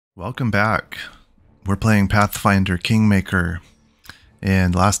Welcome back. We're playing Pathfinder Kingmaker,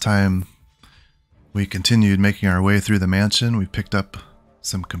 and last time we continued making our way through the mansion. We picked up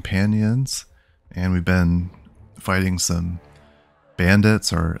some companions, and we've been fighting some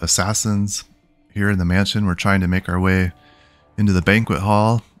bandits or assassins here in the mansion. We're trying to make our way into the banquet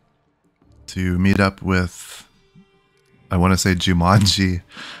hall to meet up with, I want to say Jumanji,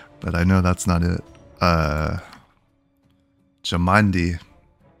 but I know that's not it. Jamandi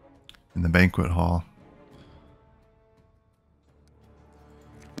in the banquet hall.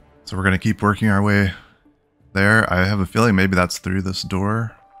 So we're going to keep working our way there. I have a feeling maybe that's through this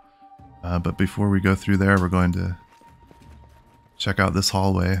door. But before we go through there, we're going to check out this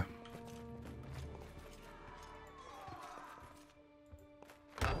hallway.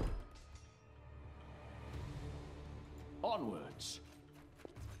 Onwards.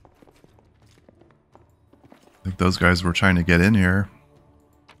 I think those guys were trying to get in here.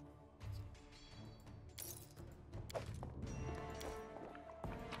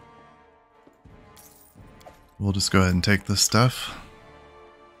 We'll just go ahead and take this stuff.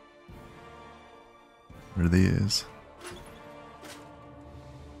 What are these?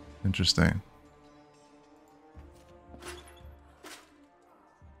 Interesting.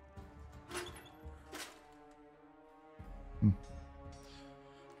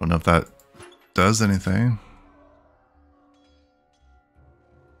 Don't know if that does anything.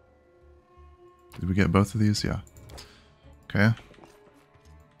 Did we get both of these? Yeah. Okay.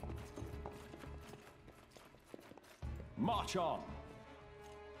 March on.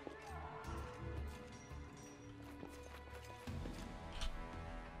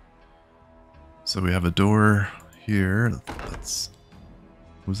 So we have a door here.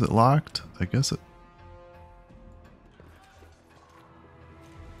 Was it locked? I guess it.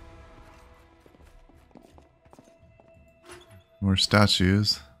 More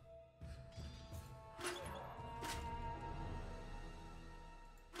statues.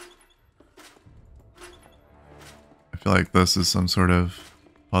 I feel like this is some sort of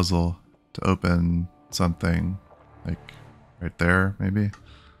puzzle to open something, like right there, maybe.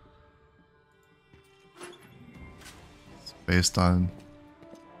 It's based on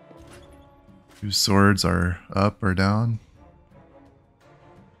whose swords are up or down.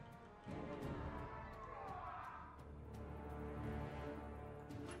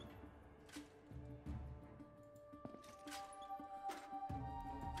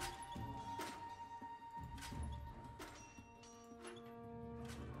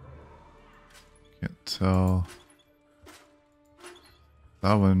 Can't tell.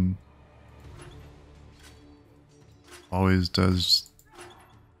 That one always does.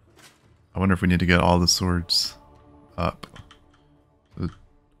 I wonder if we need to get all the swords up. Are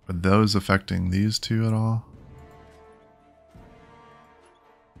those affecting these two at all?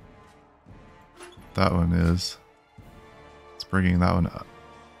 That one is. It's bringing that one up.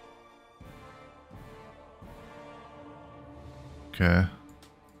 Okay.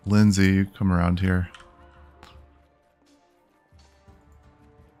 Lindsay, you come around here.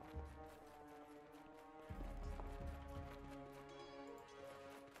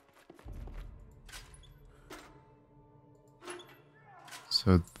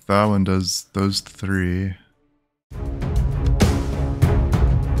 So that one does those three.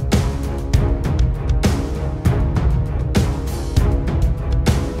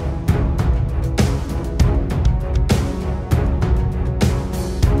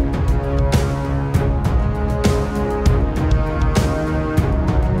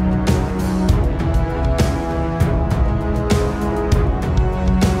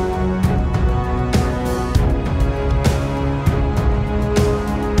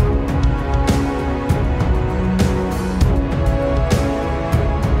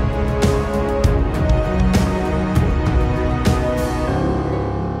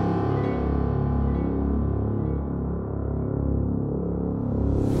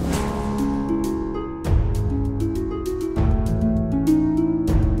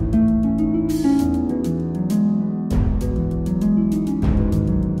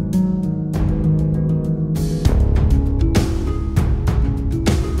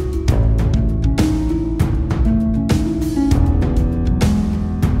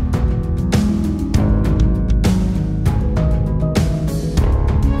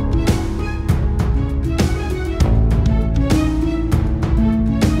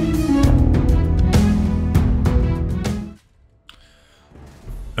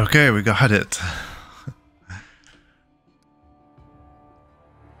 Okay, we got it.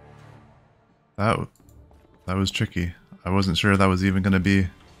 That was tricky. I wasn't sure that was even going to be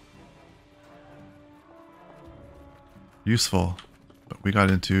useful, but we got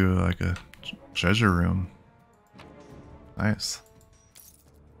into like a treasure room. Nice.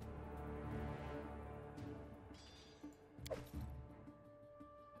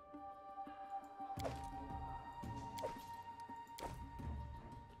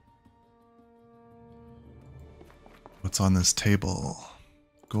 What's on this table?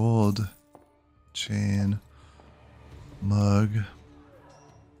 Gold, chain, mug,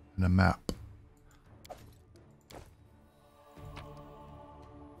 and a map.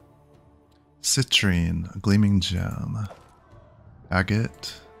 Citrine, a gleaming gem.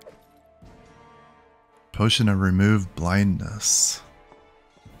 Agate. Potion of remove blindness.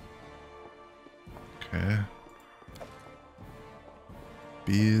 Okay.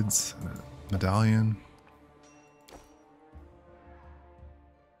 Beads, medallion.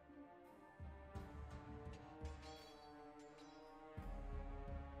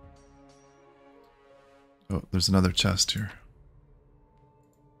 Oh, there's another chest here.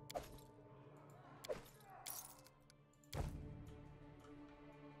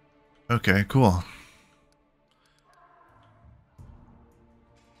 Okay, cool.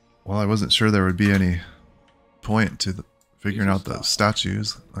 Well, I wasn't sure there would be any point to figuring out the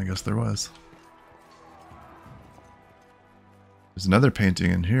statues. I guess there was. There's another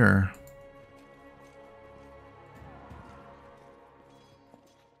painting in here.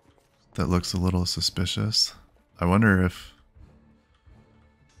 That looks a little suspicious. I wonder if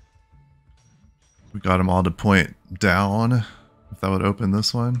we got them all to point down, if that would open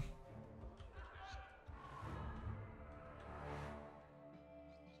this one.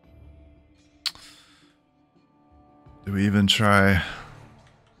 Do we even try?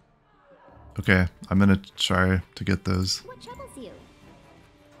 Okay, I'm gonna try to get those. What troubles you?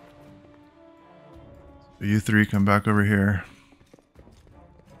 You three come back over here.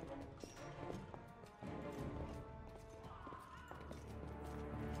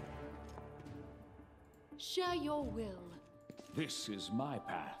 Share your will. This is my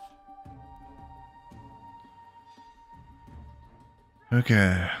path.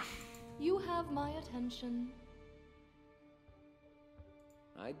 Okay. You have my attention.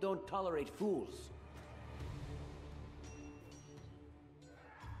 I don't tolerate fools.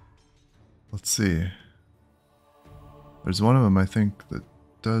 Let's see. There's one of them, I think, that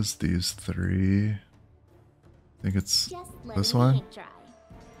does these three. I think it's Just let this me one. try.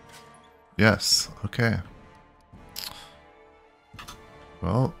 Yes. Okay.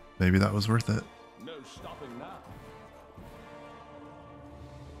 Well, maybe that was worth it. No stopping now.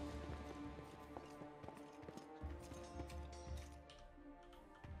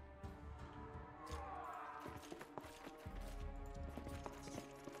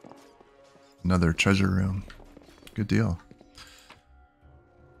 Another treasure room. Good deal.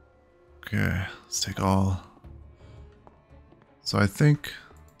 Okay, let's take all. So I think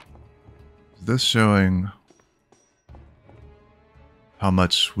this showing how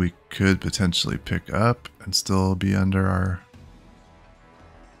much we could potentially pick up and still be under our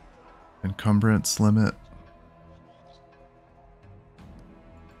encumbrance limit.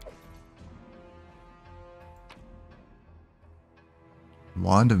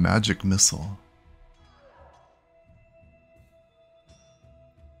 Wand of Magic Missile.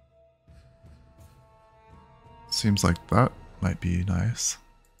 Seems like that might be nice.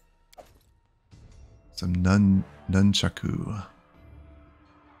 Some nunchaku.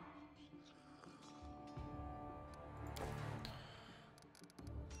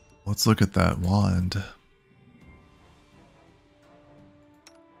 Let's look at that wand.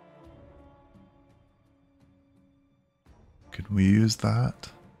 Can we use that?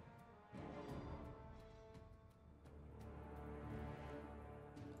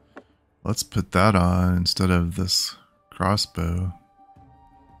 Let's put that on instead of this crossbow.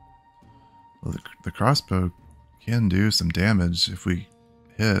 Well, the crossbow can do some damage if we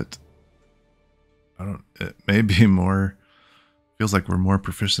hit. It may be more, feels like we're more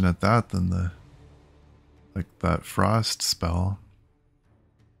proficient at that than that frost spell.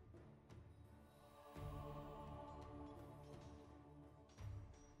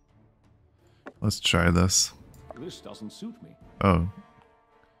 Let's try this. This doesn't suit me. Oh.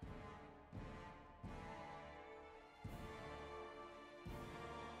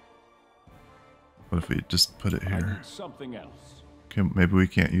 What if we just put it I here? need something else. Okay, maybe we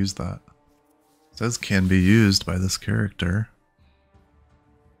can't use that. It says can be used by this character.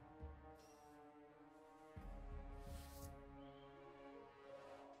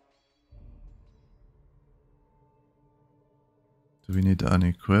 Do we need to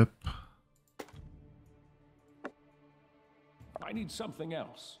unequip? I need something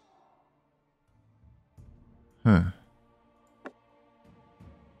else. Huh.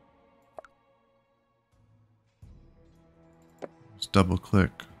 Just double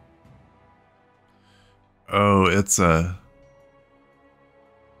click. Oh, it's a...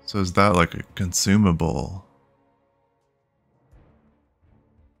 So is that like a consumable?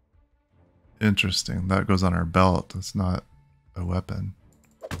 Interesting. That goes on our belt. It's not a weapon.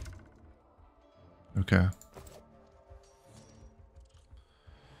 Okay.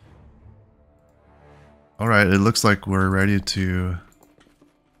 Alright, it looks like we're ready to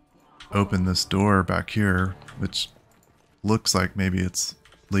open this door back here, which looks like maybe it's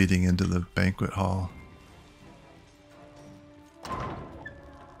leading into the banquet hall.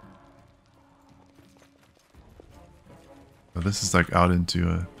 Oh, this is like out into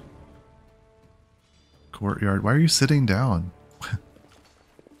a courtyard. Why are you sitting down?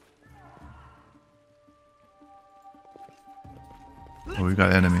 Oh, we've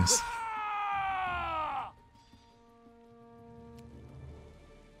got enemies.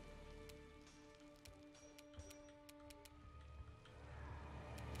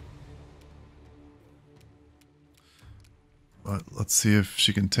 But let's see if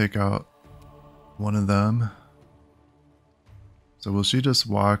she can take out one of them. So will she just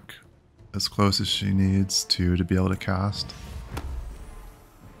walk as close as she needs to be able to cast?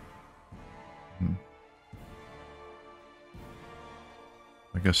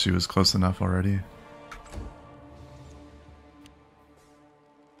 I guess she was close enough already.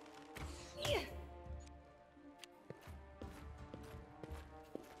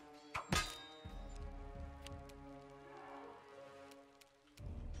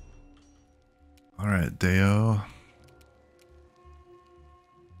 Alright, Deo.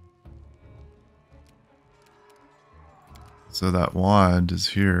 So that wand is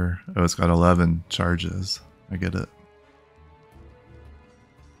here. Oh, it's got 11 charges. I get it.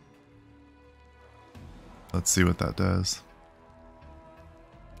 Let's see what that does.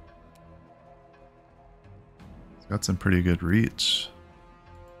 It's got some pretty good reach.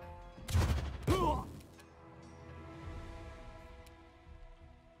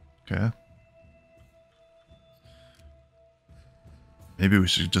 Okay. Maybe we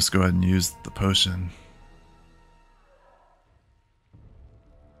should just go ahead and use the potion.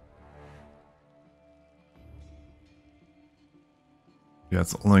 Yeah,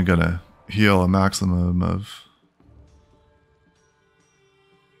 it's only gonna heal a maximum of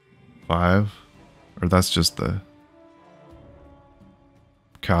 5. Or that's just the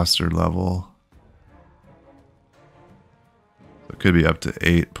caster level. So it could be up to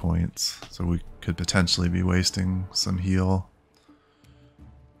 8 points. So we could potentially be wasting some heal.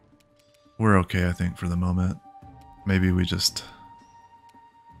 We're okay, I think, for the moment. Maybe we just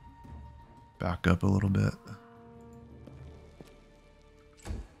back up a little bit.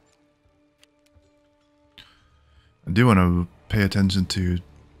 I do want to pay attention to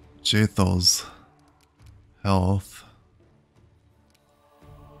Jaethal's health.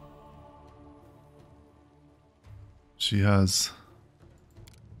 She has...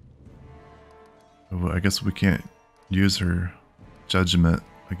 I guess we can't use her judgment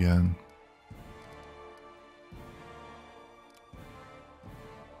again.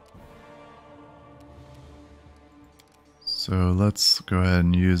 So let's go ahead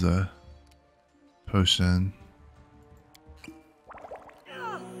and use a potion.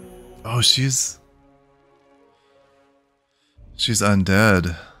 Oh, she's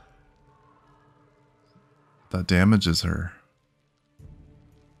undead. That damages her.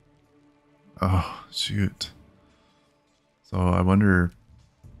 Oh, shoot. So I wonder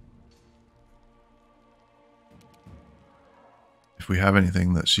if we have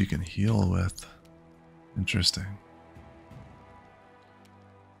anything that she can heal with. Interesting.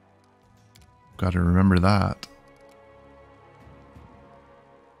 Got to remember that.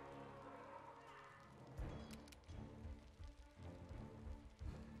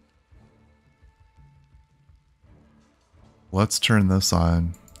 Let's turn this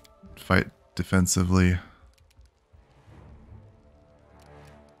on. Fight defensively.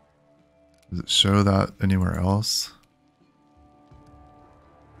 Does it show that anywhere else?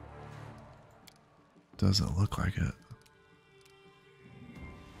 Doesn't look like it.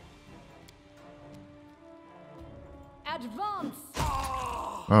 Advance!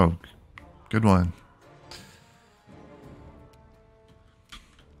 Oh, good one.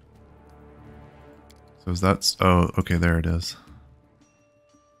 So is that... Oh, okay, there it is.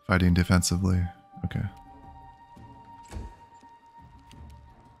 Fighting defensively. Okay.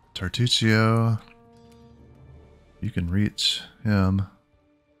 Tartuccio. You can reach him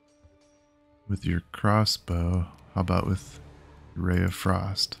with your crossbow. How about with Ray of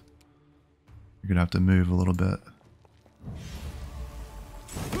Frost? You're gonna have to move a little bit.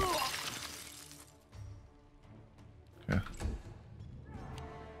 Okay.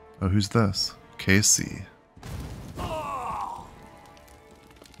 Oh, who's this? Casey.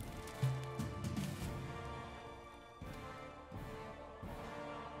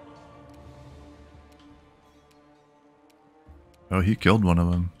 Oh, he killed one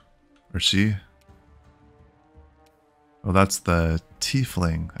of them. Or she. Oh, that's the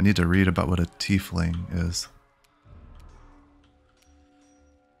tiefling. I need to read about what a tiefling is.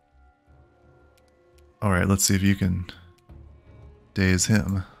 Alright, let's see if you can daze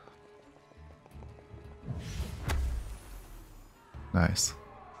him. Nice.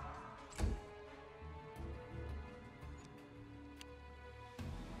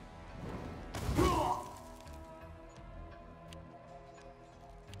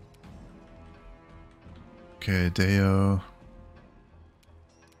 Okay, Deo.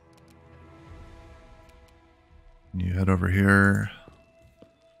 You head over here.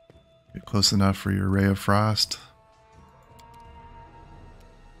 Get close enough for your ray of frost.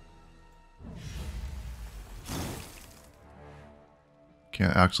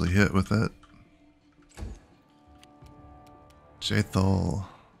 Can't actually hit with it. Jaethal.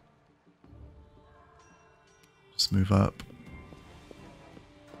 Just move up.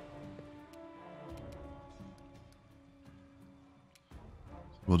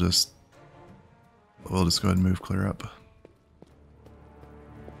 We'll just go ahead and move clear up.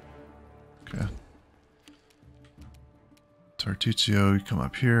 Okay. Tartuccio, you come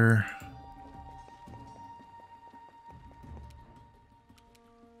up here.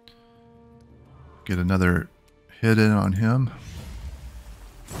 Get another hit in on him.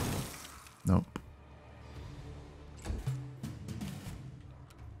 Nope.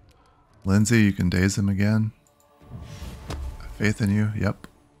 Lindsay, you can daze him again. Faith in you, yep.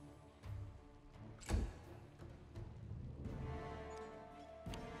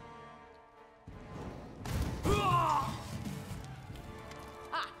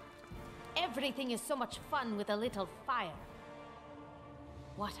 Everything is so much fun with a little fire.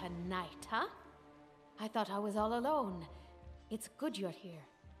 What a night, huh? I thought I was all alone. It's good you're here.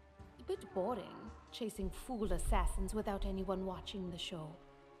 A bit boring, chasing fool assassins without anyone watching the show.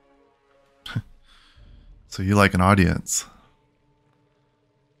 So you like an audience?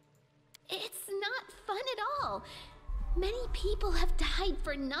 It's not fun at all. Many people have died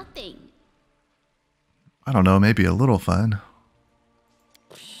for nothing. I don't know, maybe a little fun.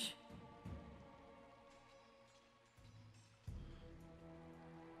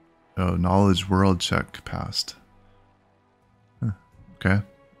 Oh, knowledge world check passed. Huh, okay.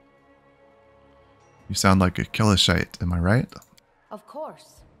 You sound like a Kilishite, am I right? Of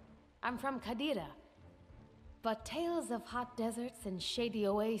course. I'm from Kadira. But tales of hot deserts and shady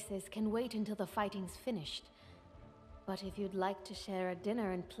oases can wait until the fighting's finished. But if you'd like to share a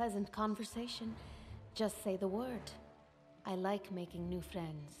dinner and pleasant conversation, just say the word. I like making new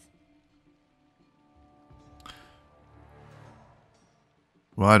friends.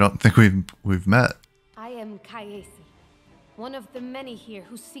 Well, I don't think we've met. I am Kaesi, one of the many here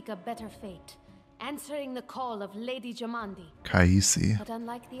who seek a better fate, answering the call of Lady Jamandi. Kaisi. But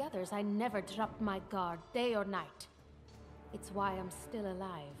unlike the others, I never dropped my guard, day or night. It's why I'm still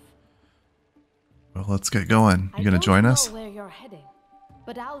alive. Well, let's get going. You gonna join us? I don't know where you're heading,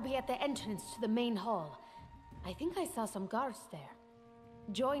 but I'll be at the entrance to the main hall. I think I saw some guards there.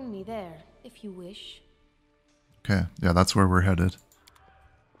 Join me there, if you wish. Okay, yeah, that's where we're headed.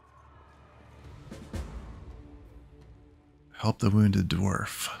 Help the wounded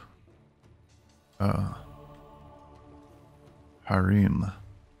dwarf. Harim.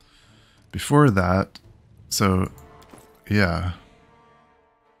 Before that, so, yeah.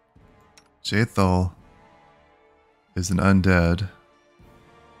 Jaethal is an undead.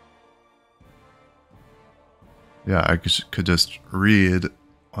 Yeah, I could just read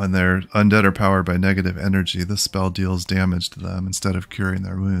on their undead are powered by negative energy. This spell deals damage to them instead of curing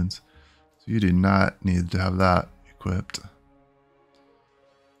their wounds. So you do not need to have that equipped.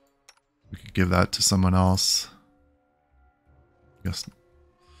 We could give that to someone else. Guess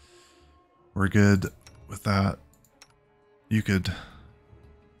we're good with that. You could,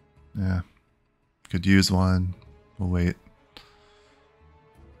 yeah, could use one. We'll wait.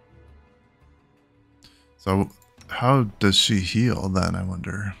 So how does she heal then, I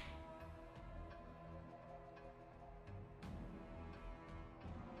wonder?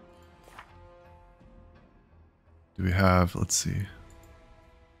 Do we have, let's see.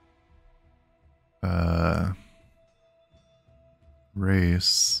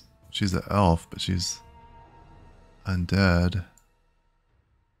 Race. She's an elf, but she's undead.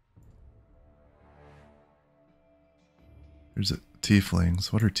 Here's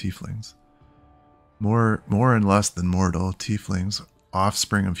tieflings. What are tieflings? More and less than mortal. Tieflings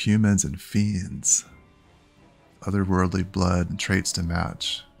offspring of humans and fiends. Otherworldly blood and traits to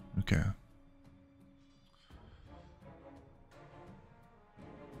match. Okay.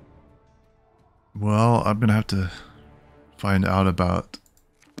 Well, I'm gonna have to find out about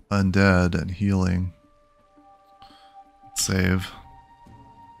undead and healing. Save.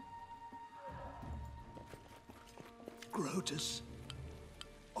 Grotus,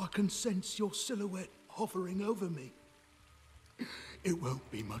 I can sense your silhouette hovering over me. It won't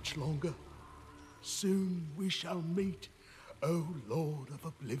be much longer. Soon we shall meet, O Lord of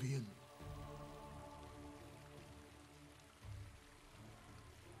Oblivion.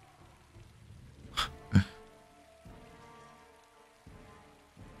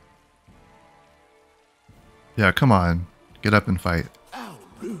 Yeah, come on. Get up and fight. How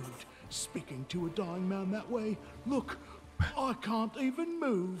rude, speaking to a dying man that way. Look, I can't even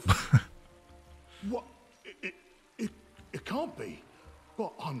move. What? It can't be.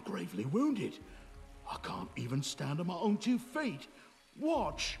 But I'm gravely wounded. I can't even stand on my own 2 feet.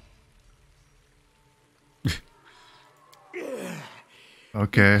 Watch.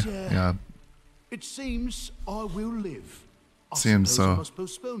 Okay, yeah. It seems I will live. I Seems suppose I so. must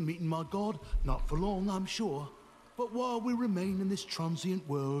postpone meeting my god. Not for long, I'm sure. But while we remain in this transient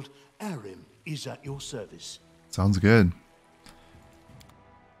world, Arim is at your service. Sounds good.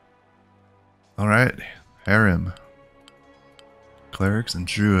 Alright, Harem. Clerics and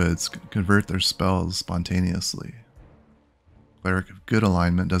druids can convert their spells spontaneously. Cleric of good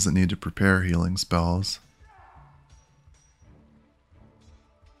alignment doesn't need to prepare healing spells.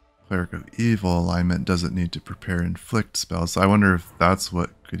 Cleric of evil alignment doesn't need to prepare inflict spells. So I wonder if that's what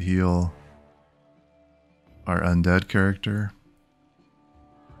could heal our undead character.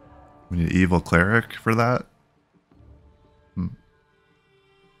 We need an evil cleric for that.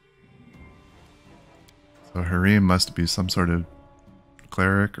 So Harim must be some sort of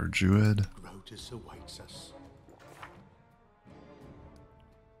cleric or druid. Grotus awaits us.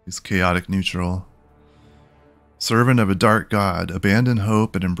 He's chaotic neutral. Servant of a dark god, abandon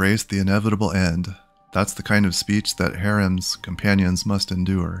hope and embrace the inevitable end. That's the kind of speech that Harim's companions must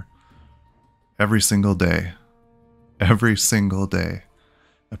endure. Every single day. Every single day.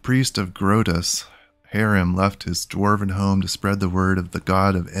 A priest of Grotus, Harim left his dwarven home to spread the word of the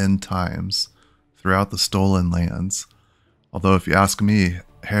god of end times throughout the stolen lands. Although if you ask me,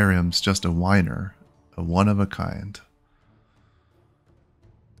 Harim's just a whiner, a one of a kind.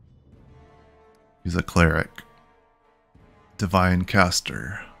 He's a cleric. Divine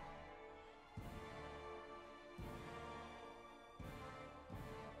caster.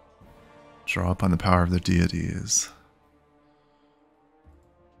 Draw upon the power of the deities.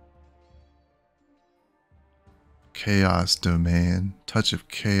 Chaos domain. Touch of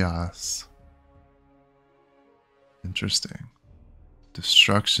chaos. Interesting.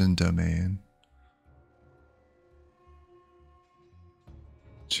 Destruction domain.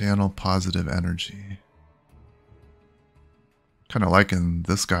 Channel positive energy. Kind of liking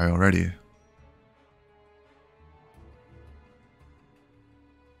this guy already.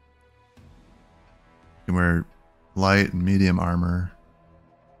 You can wear light and medium armor.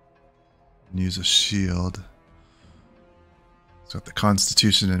 And use a shield. It's got the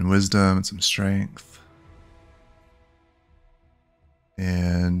constitution and wisdom and some strength.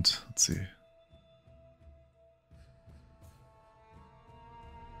 And let's see.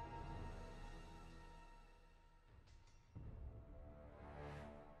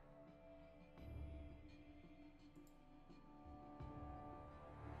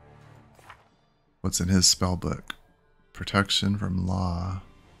 What's in his spellbook? Protection from law.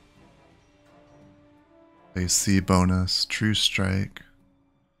 AC bonus. True strike.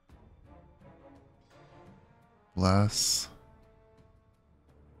 Bless.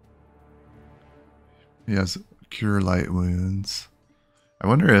 He has cure light wounds. I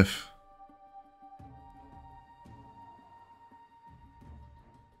wonder if...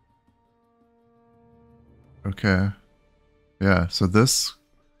 Okay. Yeah, so this...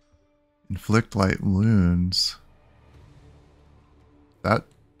 Inflict light wounds. That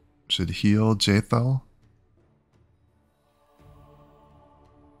should heal Jaethal.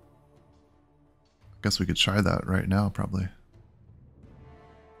 I guess we could try that right now, probably.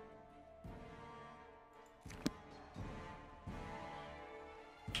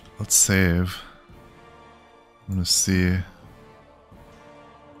 Let's save. I'm gonna see. I'm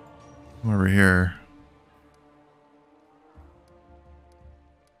over here.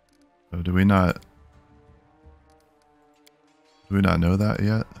 Oh, do we not know that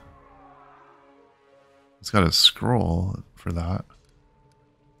yet? It's got a scroll for that.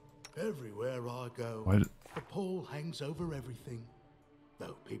 Everywhere I go, Why the pole hangs over everything.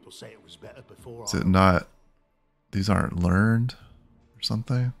 Though people say it was better before. Is it not? These aren't learned or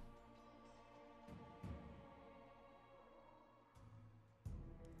something?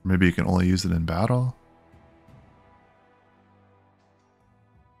 Maybe you can only use it in battle?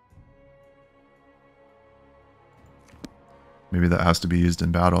 Maybe that has to be used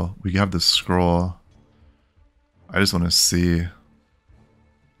in battle. We have the scroll. I just want to see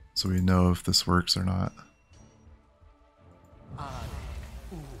so we know if this works or not.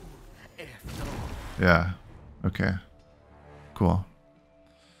 Yeah. Okay. Cool.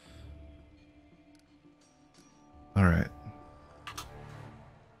 All right.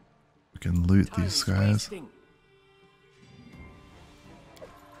 We can loot these guys. Wasting.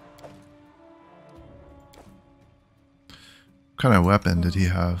 What kind of weapon did he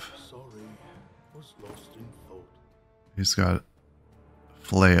have? Sorry, was lost in thought. He's got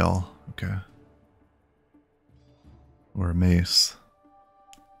flail. Okay. Or a mace.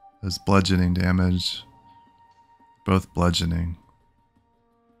 Does bludgeoning damage. Both bludgeoning.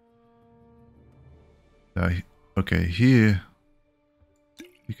 Yeah, okay, he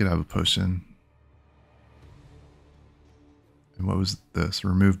could have a potion. And what was this?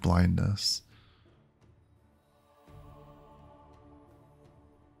 Remove blindness.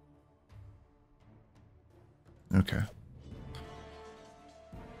 Okay.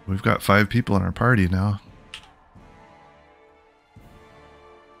 We've got 5 people in our party now.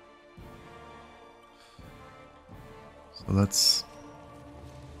 So let's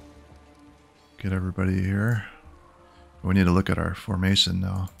get everybody here. We need to look at our formation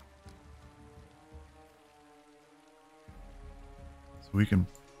now. So we can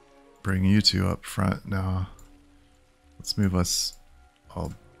bring you two up front now. Let's move us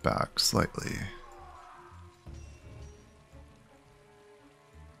all back slightly.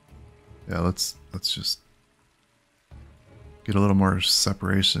 Yeah, let's just get a little more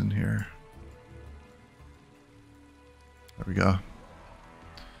separation here. There we go.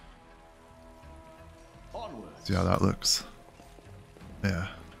 Onwards. See how that looks. Yeah.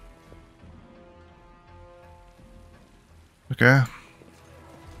 Okay.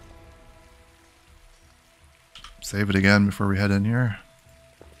 Save it again before we head in here.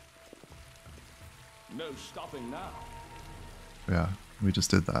 No stopping now. Yeah, we just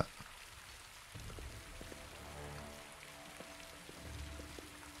did that.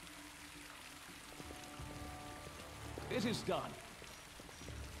 It is done.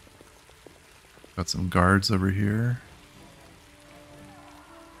 Got some guards over here.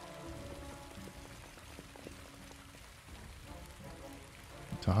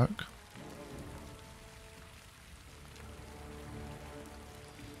 Talk.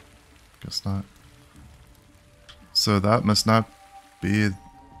 Guess not. So that must not be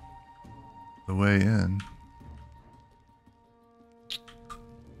the way in.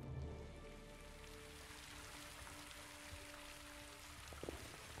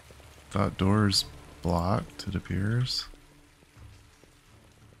 That door's blocked, it appears.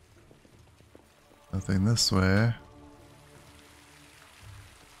 Nothing this way.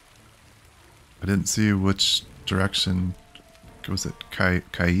 I didn't see which direction. Was it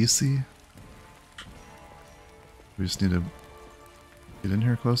Kaisi? We just need to get in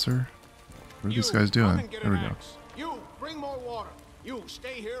here closer. What are these guys doing? There we go. You, bring more water. You,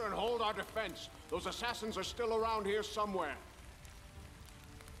 stay here and hold our defense. Those assassins are still around here somewhere.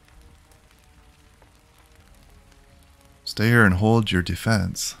 Stay here and hold your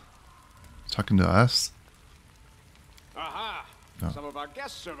defense. Talking to us? Aha! No. Some of our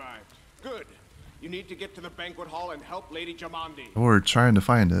guests survived. Good. You need to get to the banquet hall and help Lady Jamandi. We're trying to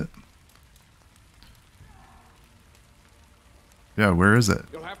find it. Yeah, where is it?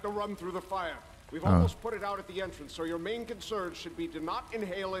 You'll have to run through the fire. We've almost put it out at the entrance, so your main concern should be to not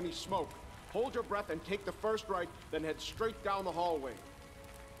inhale any smoke. Hold your breath and take the first right, then head straight down the hallway.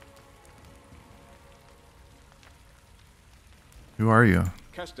 Who are you?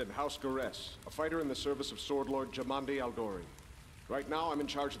 Keston, House Gares, a fighter in the service of Sword Lord Jamandi Aldori. Right now, I'm in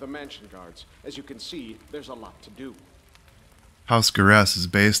charge of the mansion guards. As you can see, there's a lot to do. House Gares is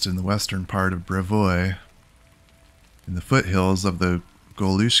based in the western part of Brevoy, in the foothills of the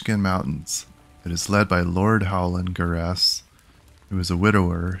Golushkin Mountains. It is led by Lord Howland Gares, who is a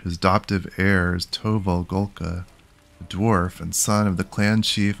widower. His adoptive heir is Toval Golka, a dwarf and son of the clan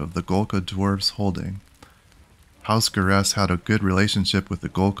chief of the Golka Dwarves Holding. House Gares had a good relationship with the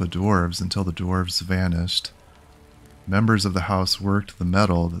Golka dwarves until the dwarves vanished. Members of the house worked the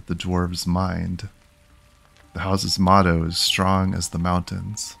metal that the dwarves mined. The house's motto is strong as the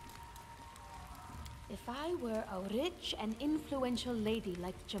mountains. If I were a rich and influential lady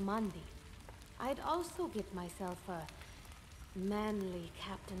like Jamandi, I'd also get myself a manly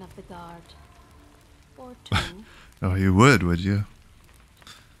captain of the guard. Or two. Oh, you would you?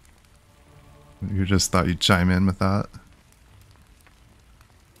 You just thought you'd chime in with that?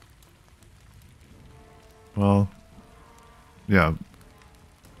 Well, yeah.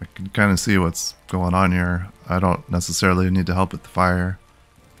 I can kind of see what's going on here. I don't necessarily need to help with the fire.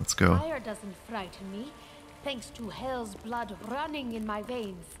 Let's go. Fire doesn't frighten me, thanks to hell's blood running in my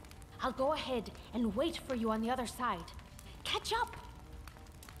veins. I'll go ahead and wait for you on the other side. Catch up!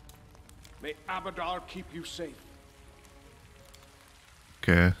 May Abadar keep you safe.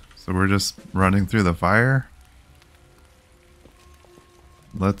 Okay, so we're just running through the fire.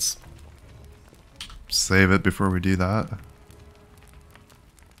 Let's save it before we do that.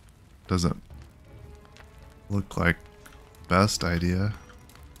 Doesn't look like best idea.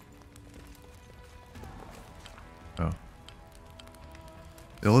 Oh.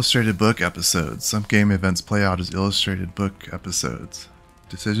 Illustrated book episodes. Some game events play out as illustrated book episodes.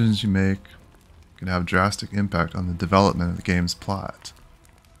 Decisions you make can have drastic impact on the development of the game's plot.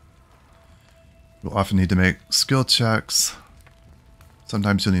 You'll often need to make skill checks.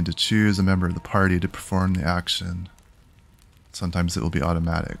 Sometimes you'll need to choose a member of the party to perform the action. Sometimes it will be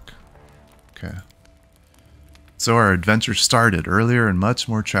automatic. Okay. So our adventure started earlier and much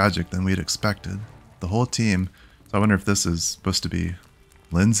more tragic than we'd expected. The whole team, so I wonder if this is supposed to be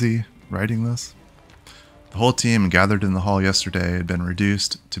Lindsay writing this? The whole team gathered in the hall yesterday had been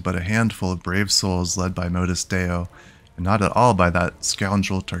reduced to but a handful of brave souls led by Modus Deo, and not at all by that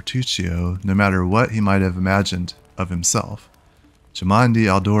scoundrel Tartuccio, no matter what he might have imagined of himself. Jamandi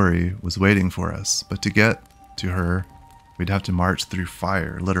Aldori was waiting for us, but to get to her, we'd have to march through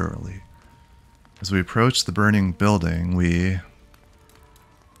fire, literally. As we approached the burning building, we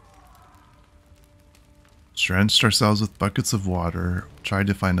drenched ourselves with buckets of water, tried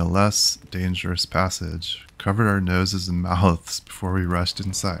to find a less dangerous passage, covered our noses and mouths before we rushed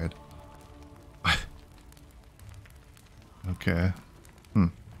inside. Okay.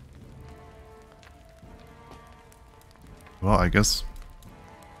 Well, I guess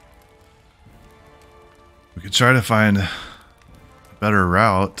we could try to find a better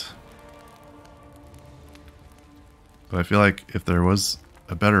route. But I feel like if there was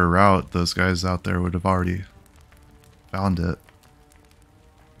a better route, those guys out there would have already found it.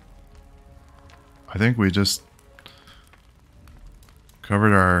 I think we just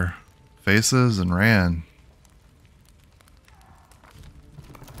covered our faces and ran.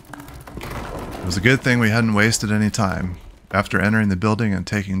 It was a good thing we hadn't wasted any time. After entering the building and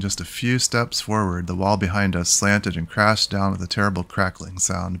taking just a few steps forward, the wall behind us slanted and crashed down with a terrible crackling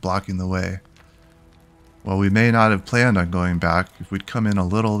sound, blocking the way. While we may not have planned on going back, if we'd come in a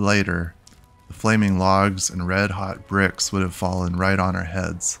little later, the flaming logs and red-hot bricks would have fallen right on our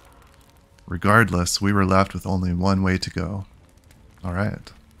heads. Regardless, we were left with only one way to go. All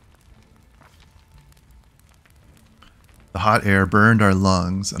right. The hot air burned our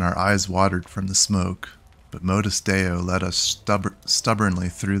lungs and our eyes watered from the smoke, but Modus Deo led us stubbornly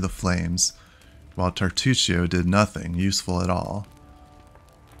through the flames, while Tartuccio did nothing useful at all.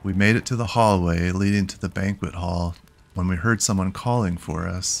 We made it to the hallway leading to the banquet hall when we heard someone calling for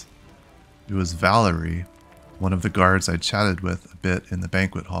us. It was Valerie, one of the guards I'd chatted with a bit in the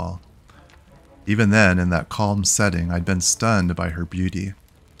banquet hall. Even then, in that calm setting, I'd been stunned by her beauty.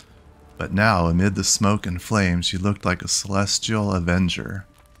 But now, amid the smoke and flames, she looked like a celestial avenger,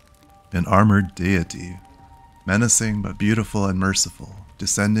 an armored deity, menacing but beautiful and merciful,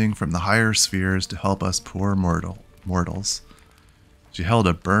 descending from the higher spheres to help us poor mortals. She held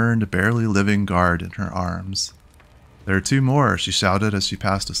a burned, barely living guard in her arms. "There are two more," she shouted as she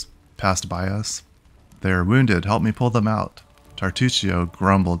passed by us. "They are wounded. Help me pull them out." Tartuccio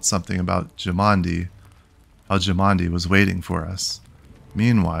grumbled something about Jamandi, how Jamandi was waiting for us.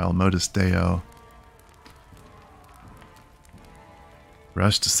 Meanwhile, Modus Deo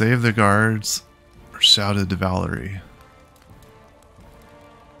rushed to save the guards or shouted to Valerie.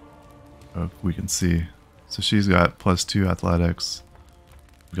 Oh, we can see. So she's got +2 athletics.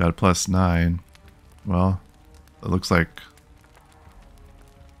 We got a +9. Well, it looks like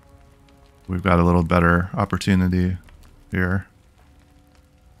we've got a little better opportunity here.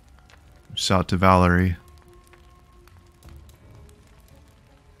 Shout to Valerie.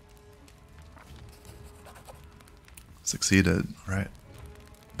 Succeeded, right?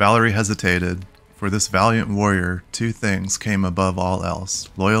 Valerie hesitated. For this valiant warrior, two things came above all else: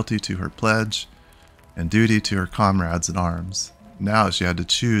 loyalty to her pledge and duty to her comrades in arms. Now she had to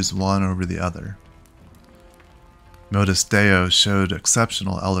choose one over the other. Modus Deo showed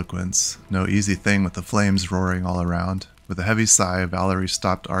exceptional eloquence, no easy thing with the flames roaring all around. With a heavy sigh, Valerie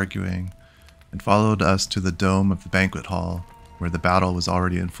stopped arguing and followed us to the dome of the banquet hall, where the battle was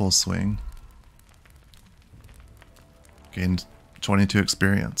already in full swing. Gained 22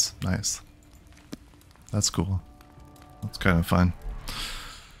 experience. Nice. That's cool. That's kind of fun.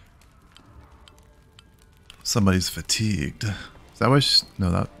 Somebody's fatigued. Is that why she...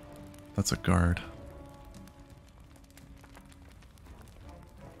 No, that's a guard.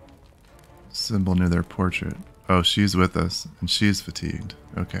 Symbol near their portrait. Oh, she's with us, and she's fatigued.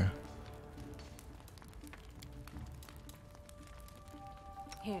 Okay.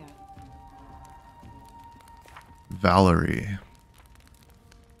 Here. Valerie.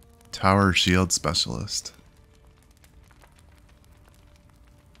 Tower shield specialist.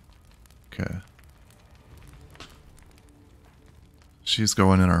 Okay. She's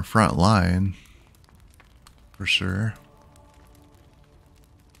going in our front line. For sure.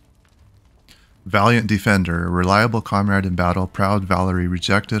 Valiant defender, a reliable comrade in battle, proud Valerie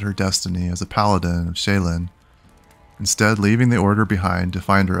rejected her destiny as a paladin of Shaylin, instead leaving the order behind to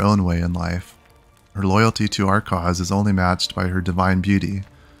find her own way in life. Her loyalty to our cause is only matched by her divine beauty.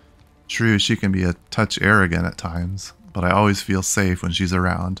 True, she can be a touch arrogant at times, but I always feel safe when she's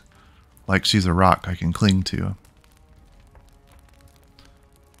around, like she's a rock I can cling to.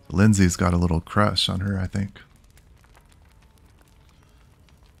 Lindsay's got a little crush on her, I think.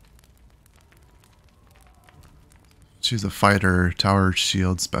 She's a fighter, tower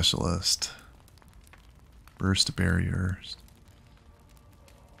shield specialist. Burst barriers.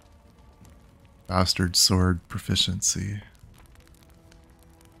 Bastard sword proficiency.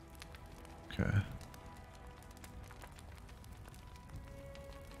 Okay.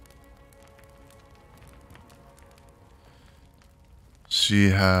 She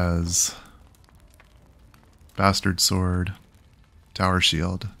has bastard sword, tower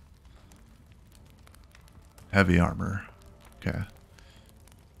shield, heavy armor. Okay.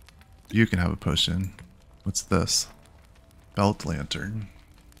 You can have a potion. What's this? Belt lantern.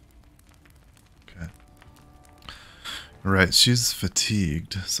 Okay. Alright, she's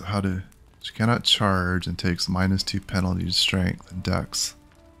fatigued. So how to... She cannot charge and takes -2 penalty to strength and dex.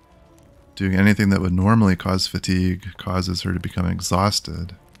 Doing anything that would normally cause fatigue causes her to become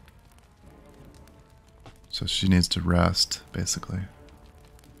exhausted. So she needs to rest, basically.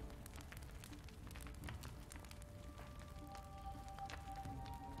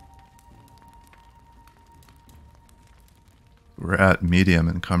 We're at medium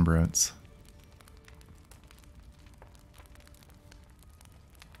encumbrance.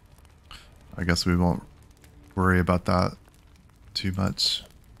 I guess we won't worry about that too much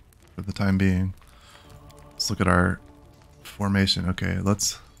for the time being. Let's look at our formation. Okay,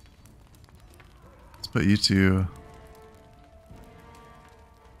 let's put you two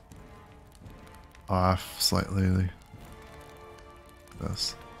off slightly like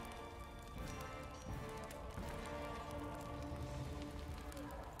this.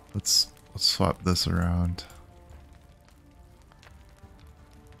 Let's swap this around.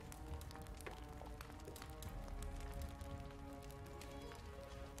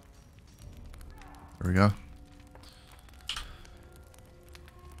 There we go.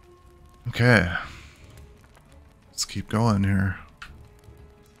 Okay. Let's keep going here.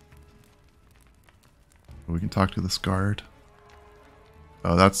 We can talk to this guard.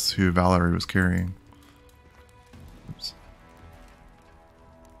 Oh, that's who Valerie was carrying. Oops.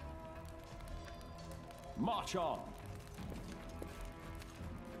 March on.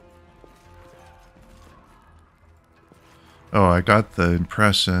 Oh, I got the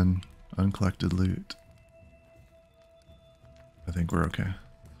impression. Uncollected loot. I think we're okay.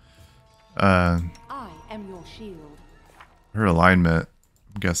 I am your shield. Her alignment,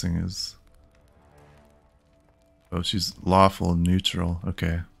 I'm guessing, is... Oh, she's lawful neutral.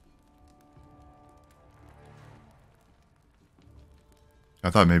 Okay. I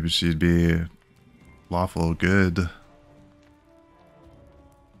thought maybe she'd be lawful good.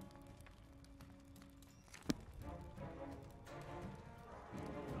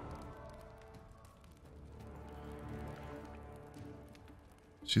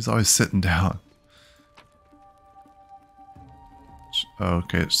 She's always sitting down. Oh,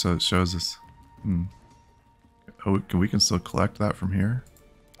 okay, so it shows us. Oh, we can still collect that from here?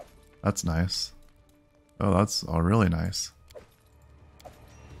 That's nice. Oh, that's all really nice.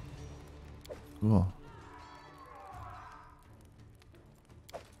 Cool.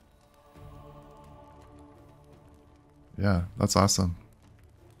 Yeah, that's awesome.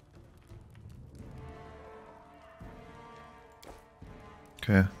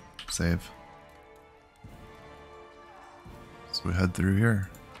 Okay, save. So we head through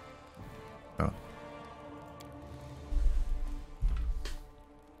here. Oh.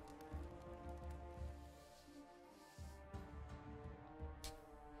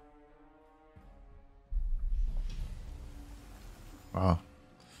 Wow.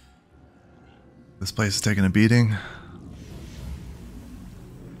 This place is taking a beating.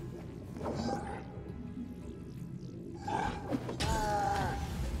 So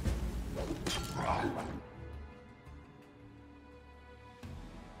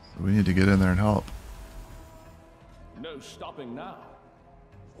we need to get in there and help. No stopping now.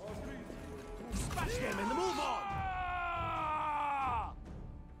 Smash them and move on!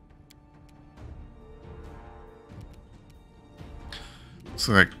 Looks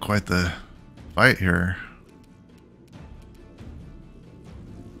like quite the fight here.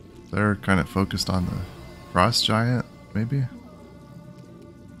 They're kind of focused on the frost giant, maybe?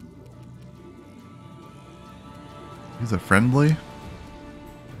 He's a friendly?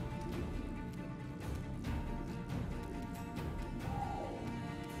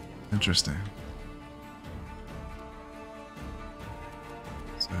 Interesting.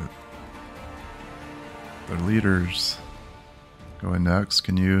 So their leaders going next.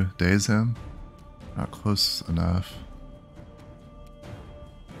 Can you daze him? Not close enough.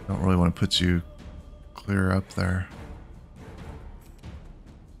 Don't really want to put you clear up there.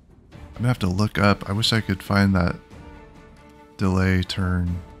 I'm gonna have to look up. I wish I could find that delay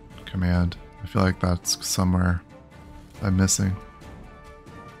turn command. I feel like that's somewhere I'm missing.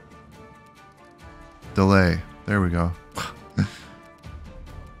 Delay. There we go.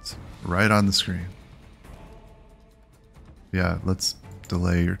 It's right on the screen. Yeah, let's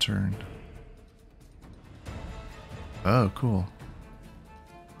delay your turn. Oh, cool.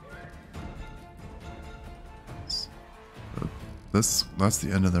 So that's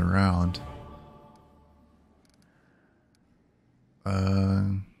the end of the round.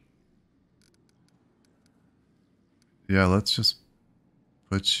 Yeah, let's just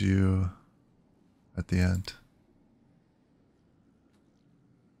put you at the end.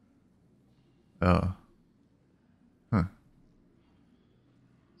 Oh. Huh.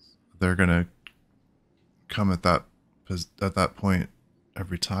 They're gonna come at that point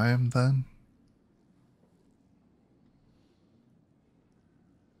every time then?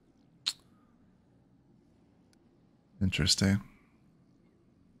 Interesting.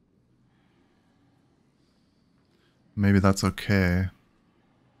 Maybe that's okay.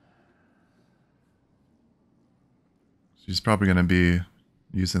 She's probably going to be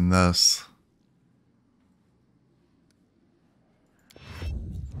using this.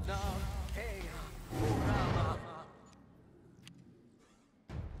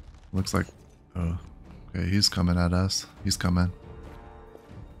 Looks like... Oh, okay, he's coming at us. He's coming.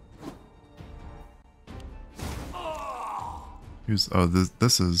 Who's... Oh,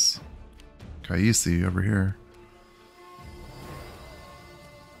 this is... Kaisi over here.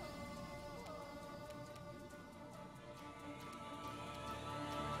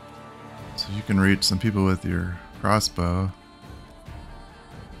 So you can reach some people with your crossbow.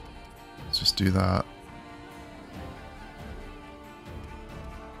 Let's just do that.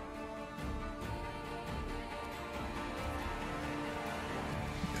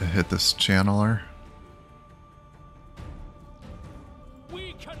 Hit this channeler.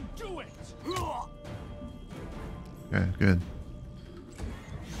 We can do it. Okay, good.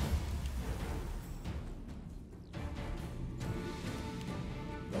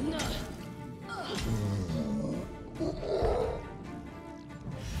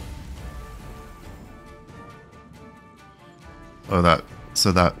 Oh,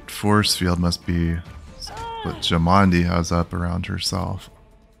 so that force field must be what Jamandi has up around herself.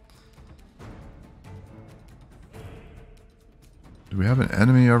 Do we have an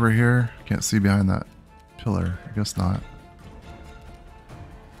enemy over here? Can't see behind that pillar. I guess not.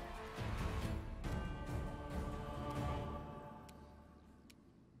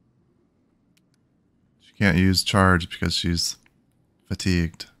 She can't use charge because she's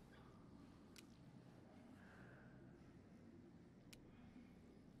fatigued.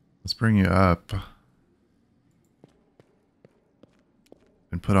 Let's bring you up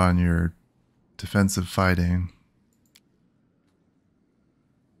and put on your defensive fighting.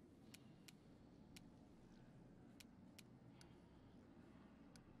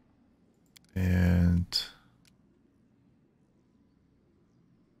 And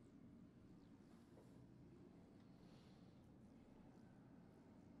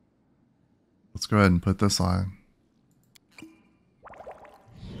let's go ahead and put this on.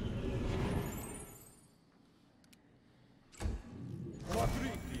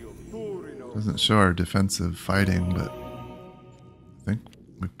 Doesn't show our defensive fighting, but I think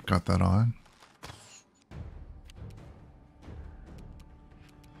we've got that on.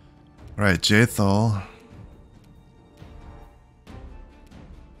 Alright, Jaethal.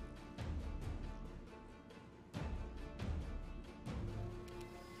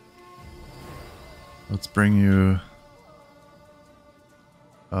 Let's bring you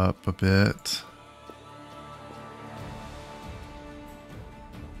up a bit.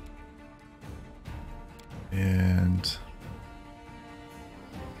 And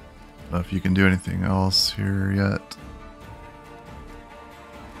I don't know if you can do anything else here yet.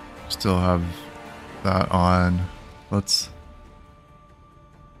 Still have that on. Let's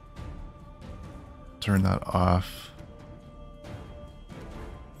turn that off.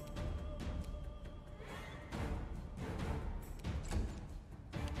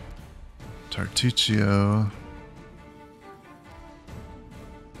 Tartuccio.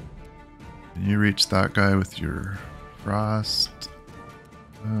 Can you reach that guy with your frost?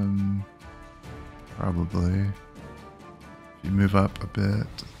 Probably. If you move up a bit.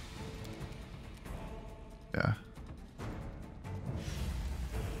 Yeah.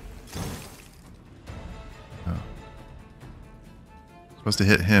 Oh. Supposed to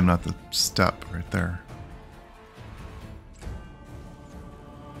hit him, not the step right there.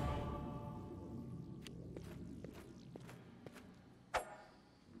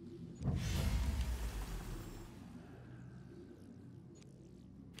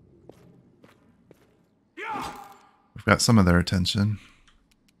 We've got some of their attention.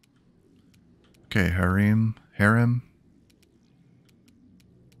 Okay, harem.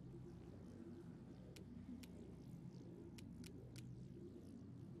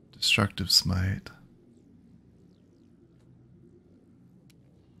 Destructive smite.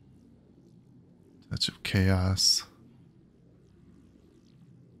 Touch of chaos.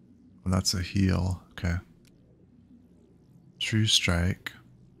 Well, that's a heal. Okay. True strike.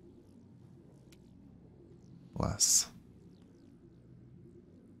 Less.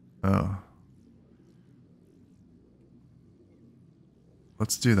 Oh.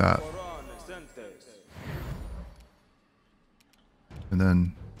 Let's do that. And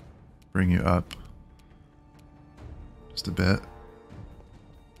then bring you up just a bit.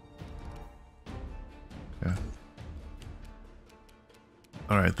 Okay.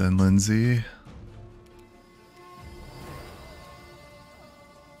 Alright then, Lindsay.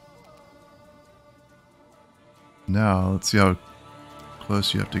 Now, let's see how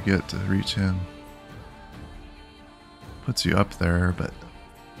close you have to get to reach him. Puts you up there, but...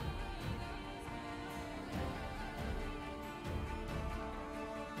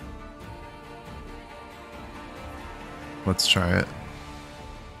 let's try it.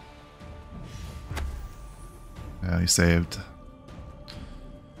 Yeah, he saved.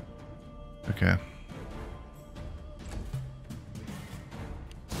 Okay.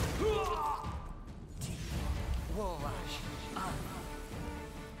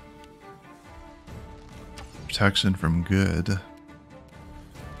 Protection from good.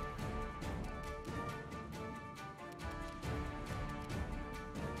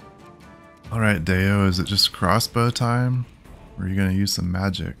 Alright, Deo, is it just crossbow time? Or are you gonna use some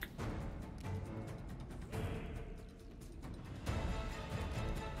magic?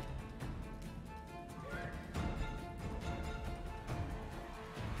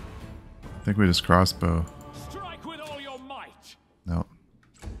 I think we just crossbow. Strike with all your might. No.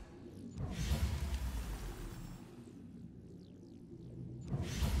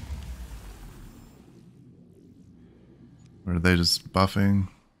 Or are they just buffing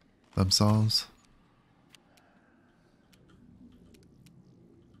themselves?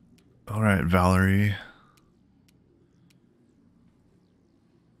 Alright, Valerie.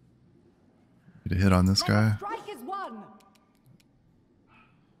 Get a hit on this guy. Strike is won.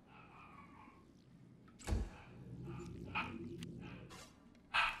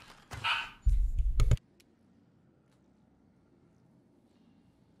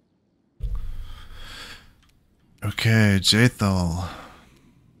 Okay, Jaethal.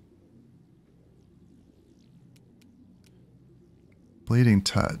 Bleeding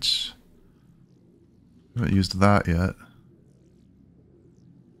touch. Haven't used that yet.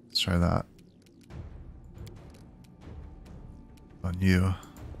 Let's try that. On you.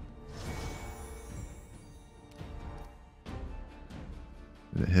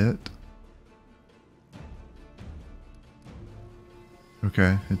 Did it hit?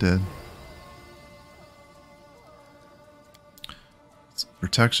 Okay, it did. It's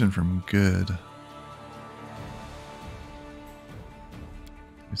protection from good.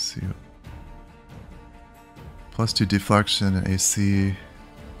 Let's see. +2 deflection and AC.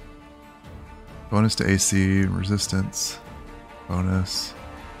 Bonus to AC, resistance. Bonus.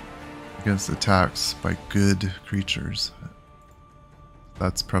 Against attacks by good creatures.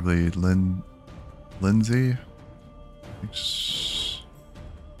 That's probably Lindsay. I think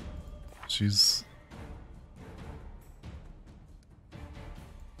she's...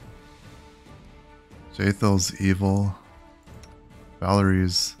 Jaethal's evil.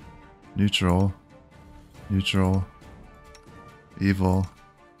 Valerie's neutral. Neutral. Evil.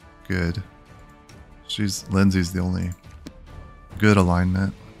 Good. Lindsay's the only good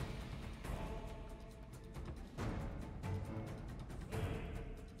alignment.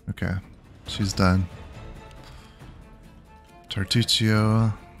 Okay. She's done.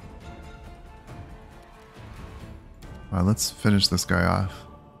 Tartuccio. Alright, let's finish this guy off.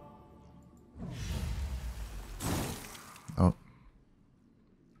 Oh.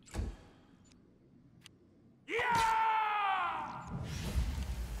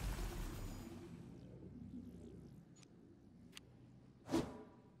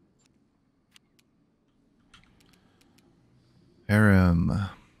 Harem.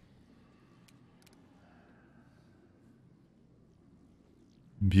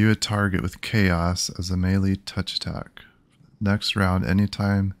 View a target with chaos as a melee touch attack. Next round,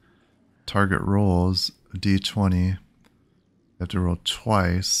 anytime target rolls a d20, you have to roll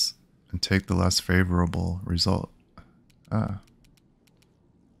twice and take the less favorable result. Ah.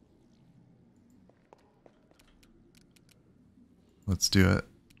 Let's do it.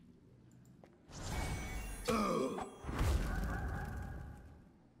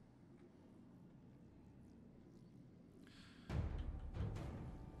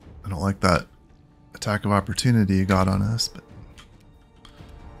 I don't like that attack of opportunity you got on us, but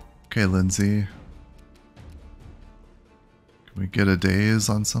okay, Lindsay. Can we get a daze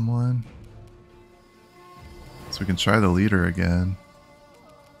on someone? So we can try the leader again.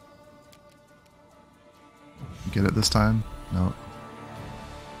 Get it this time? No.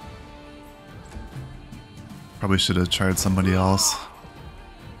 Probably should have tried somebody else.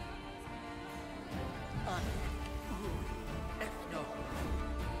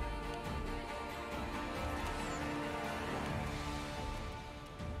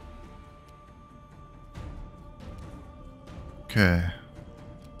 Okay.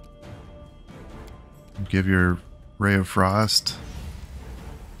 Give your Ray of Frost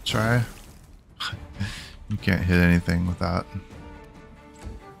a try. You can't hit anything with that.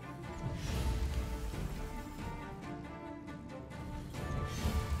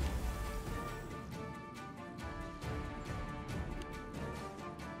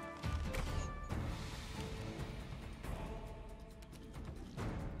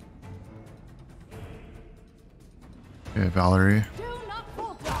 Okay, Valerie.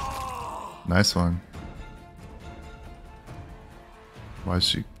 Nice one. Why is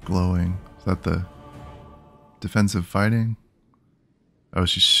she glowing? Is that the defensive fighting? Oh,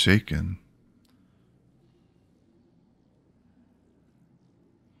 she's shaken.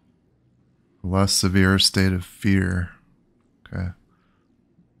 Less severe state of fear. Okay.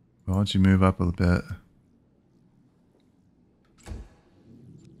 Why don't you move up a bit?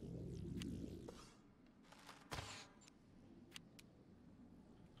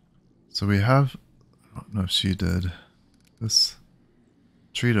 So we have, I don't know if she did, this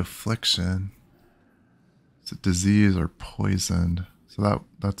treat affliction. Is it disease or poisoned? So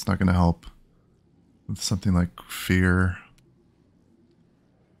that's not going to help with something like fear.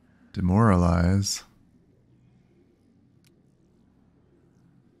 Demoralize.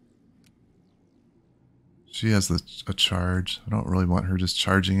 She has a charge. I don't really want her just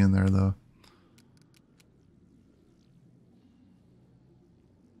charging in there though.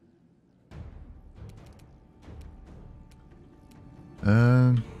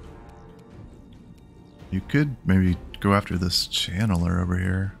 You could maybe go after this channeler over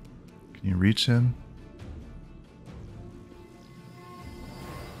here. Can you reach him?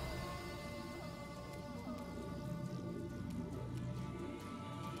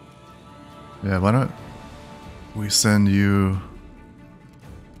 Yeah, why don't we send you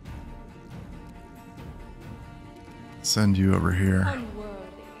over here?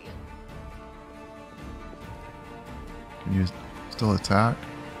 Can you still attack?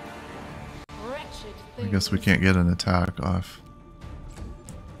 I guess we can't get an attack off.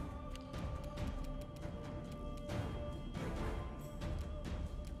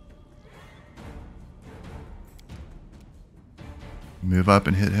 Move up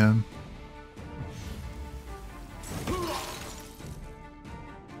and hit him.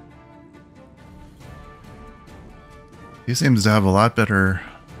 He seems to have a lot better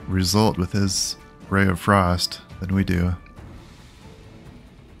result with his Ray of Frost than we do.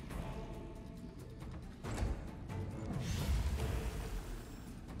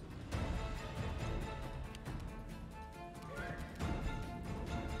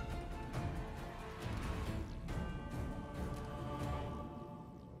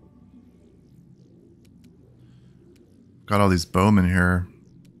 Got all these bowmen here.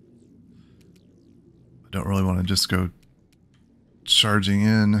 really want to just go charging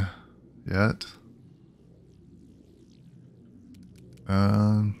in yet.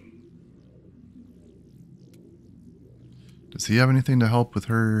 Does he have anything to help with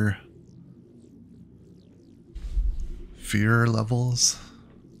her fear levels?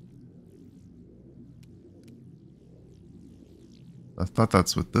 I thought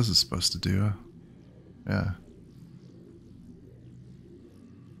that's what this is supposed to do. Yeah.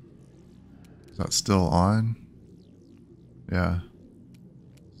 Is that still on? Yeah.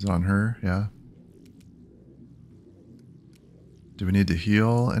 Is it on her? Yeah. Do we need to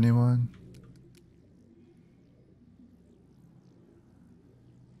heal anyone?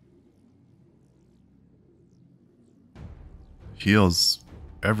 Heals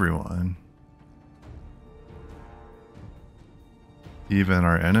everyone. Even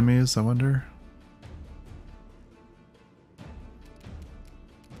our enemies, I wonder?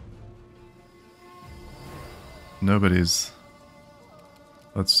 Nobody's...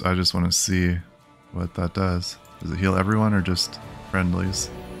 I just want to see what that does. Does it heal everyone or just friendlies?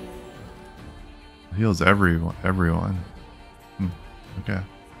 It heals everyone. Okay.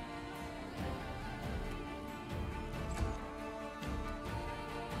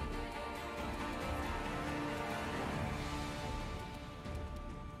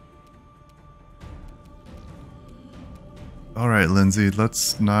 Alright, Lindsay,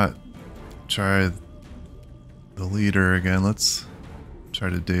 let's not try the leader again. Let's try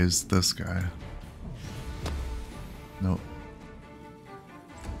to daze this guy. Nope.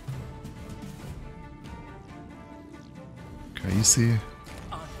 Okay, you see?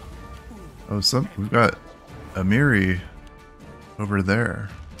 Oh, we've got Amiri over there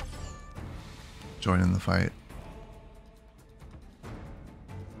joining the fight.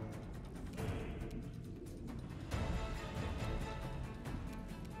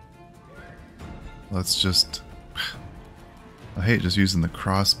 Let's just... I hate just using the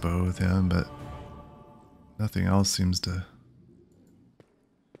crossbow with him, but nothing else seems to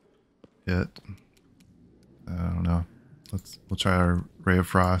hit. I don't know. We'll try our Ray of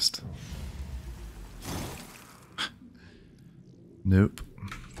Frost. Nope.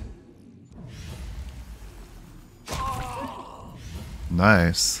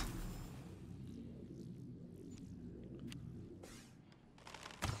 Nice.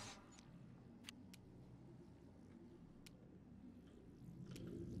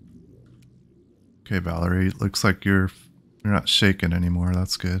 Okay, Valerie, looks like you're not shaking anymore.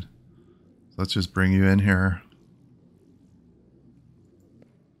 That's good. So let's just bring you in here.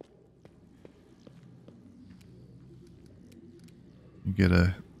 You get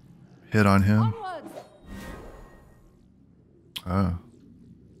a hit on him. Oh.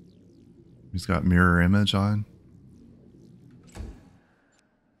 He's got mirror image on.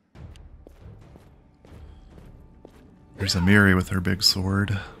 There's Amiri with her big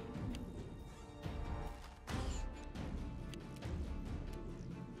sword.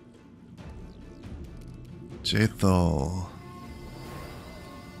 Jaethal.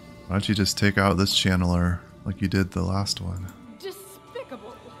 Why don't you just take out this channeler like you did the last one?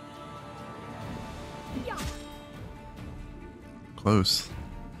 Despicable. Close.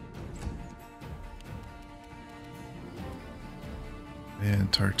 And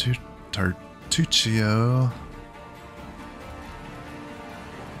Tartuccio.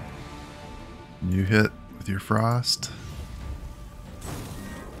 You hit with your frost.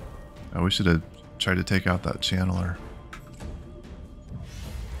 Oh, we should have tried to take out that channeler.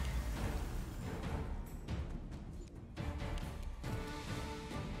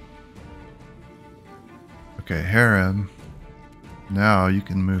 Okay, Harem. Now you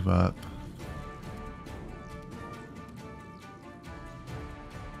can move up.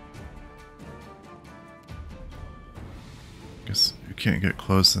 Guess you can't get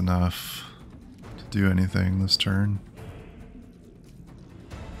close enough to do anything this turn.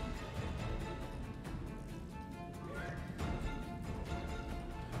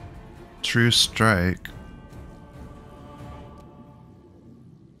 True Strike.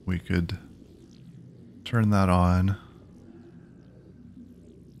 We could turn that on.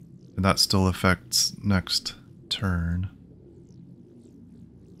 And that still affects next turn.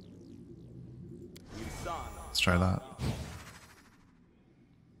 Let's try that.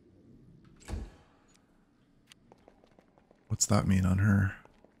 What's that mean on her?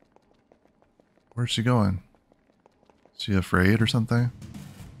 Where's she going? Is she afraid or something?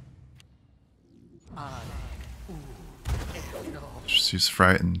 She's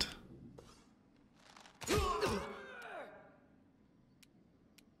frightened.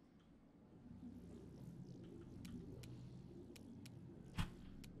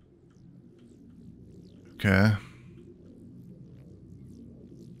 Okay.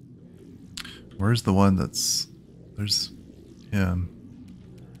 Where's the one that's... There's him.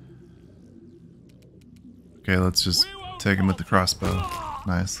 Okay, let's just take him with the crossbow.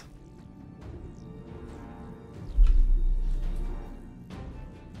 Nice.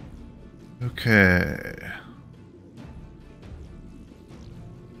 Okay.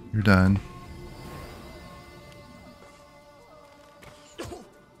 You're done.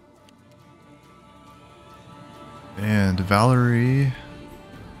 And Valerie...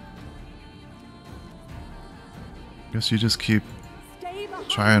 Guess you just keep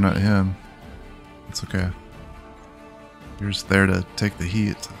trying at him. It's okay. You're just there to take the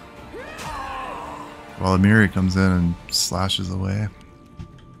heat. While Amiri comes in and slashes away.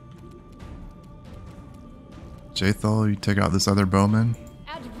 Jaethal, you take out this other bowman.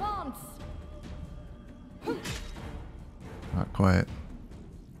 Advance. Not quite.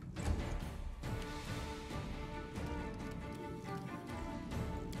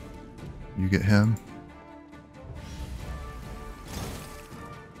 You get him.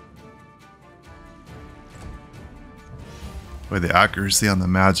 Boy, the accuracy on the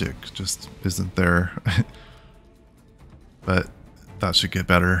magic just isn't there. But that should get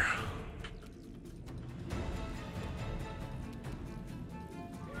better.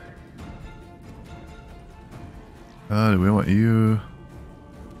 Do we want you?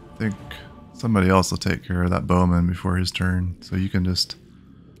 I think somebody else will take care of that bowman before his turn. So you can just...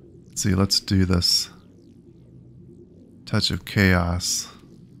 Let's see, let's do this. Touch of Chaos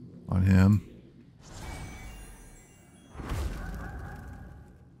on him.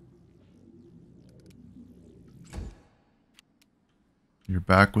 You're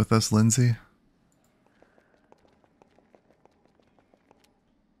back with us, Lindsay?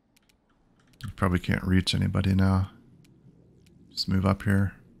 You probably can't reach anybody now. Just move up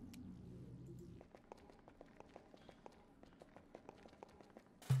here.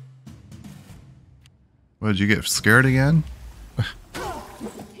 What, did you get scared again?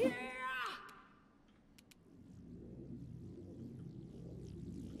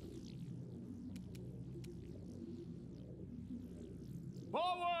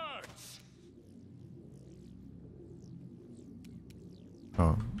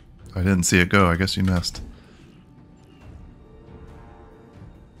 Oh, I didn't see it go. I guess you missed.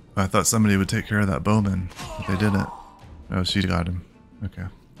 I thought somebody would take care of that bowman, but they didn't. Oh, she got him. Okay.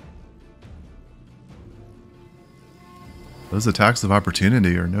 Those attacks of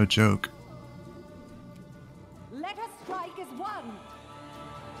opportunity are no joke. Let us strike as one.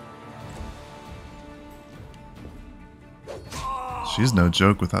 She's no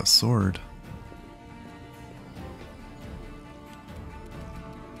joke with that sword.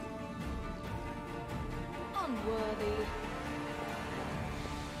 Unworthy.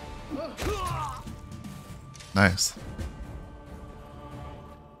 Nice.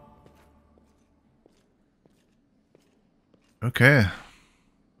 Okay.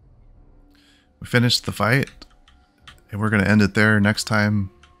 We finished the fight, and we're going to end it there. Next time,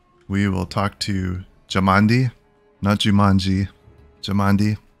 we will talk to Jamandi, not Jumanji,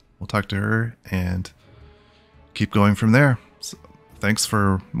 Jamandi. We'll talk to her and keep going from there. So, thanks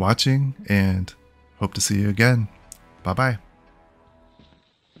for watching, and hope to see you again. Bye-bye.